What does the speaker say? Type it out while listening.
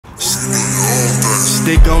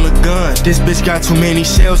Stick on the gun, this bitch got too many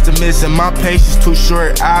shells to miss, and my patience too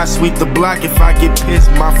short. I sweep the block if I get pissed.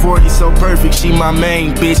 My 40 so perfect, she my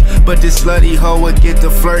main bitch, but this slutty hoe would get to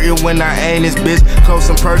flirting when I ain't this bitch. Close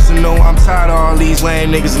and personal, I'm tired of all these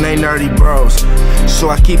lame niggas and they nerdy bros. So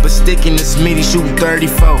I keep a stick in this meaty, shooting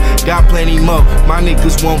 34. Got plenty more, my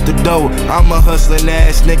niggas want the dough. I'm a hustling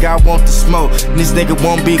ass nigga, I want the smoke. This nigga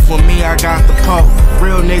won't beef with me, I got the pole.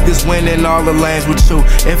 Real niggas winning all the lanes with you.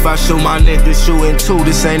 If I shoot, my niggas shooting too.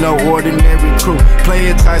 This ain't no ordinary crew. Play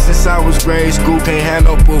it tight since I was grade school, can't have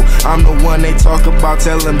no boo. I'm the one they talk about,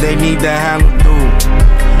 tell them they need to handle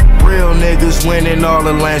dude. Real niggas winning all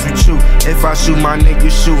the lanes with you. If I shoot, my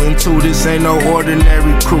niggas shooting too. This ain't no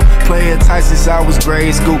ordinary crew. Play it tight since I was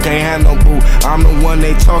grade school, can't have no boo. I'm the one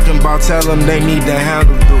they talking about, tell them they need to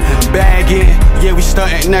handle dude. Bagging, yeah, we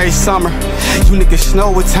stuntin' every summer. You niggas know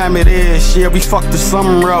what time it is. Yeah, we fucked the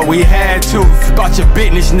summer up, we had to. About your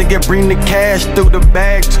business, nigga, bring the cash through the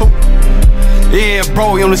bag too. Yeah,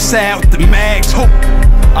 bro, you on the side with the mag too.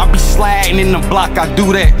 I be sliding in the block, I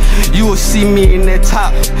do that. You will see me in that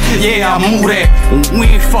top, yeah, I move that. We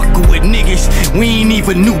ain't fucking with niggas, we ain't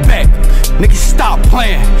even new back. Niggas stop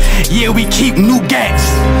playing, yeah, we keep new gats.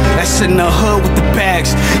 That's in the hood with the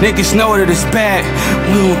bags, niggas know that it's bad.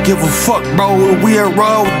 We don't give a fuck, bro, we a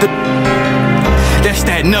roll with the. That's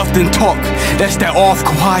that nothing talk, that's that off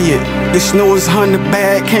quiet. This know it's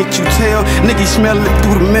Hunnitbag, can't you tell? Niggas smell it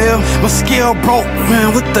through the mail. My scale broke,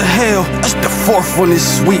 man, what the hell? That's the fourth one is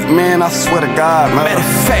sweet, man, I swear to God, man. Matter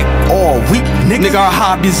of fact, all week, nigga, our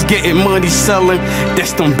hobby is getting money selling.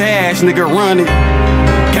 That's them bags, nigga, running.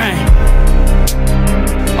 Gang.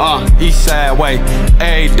 East side way,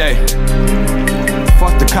 every day.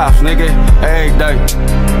 Fuck the cops, nigga, every day.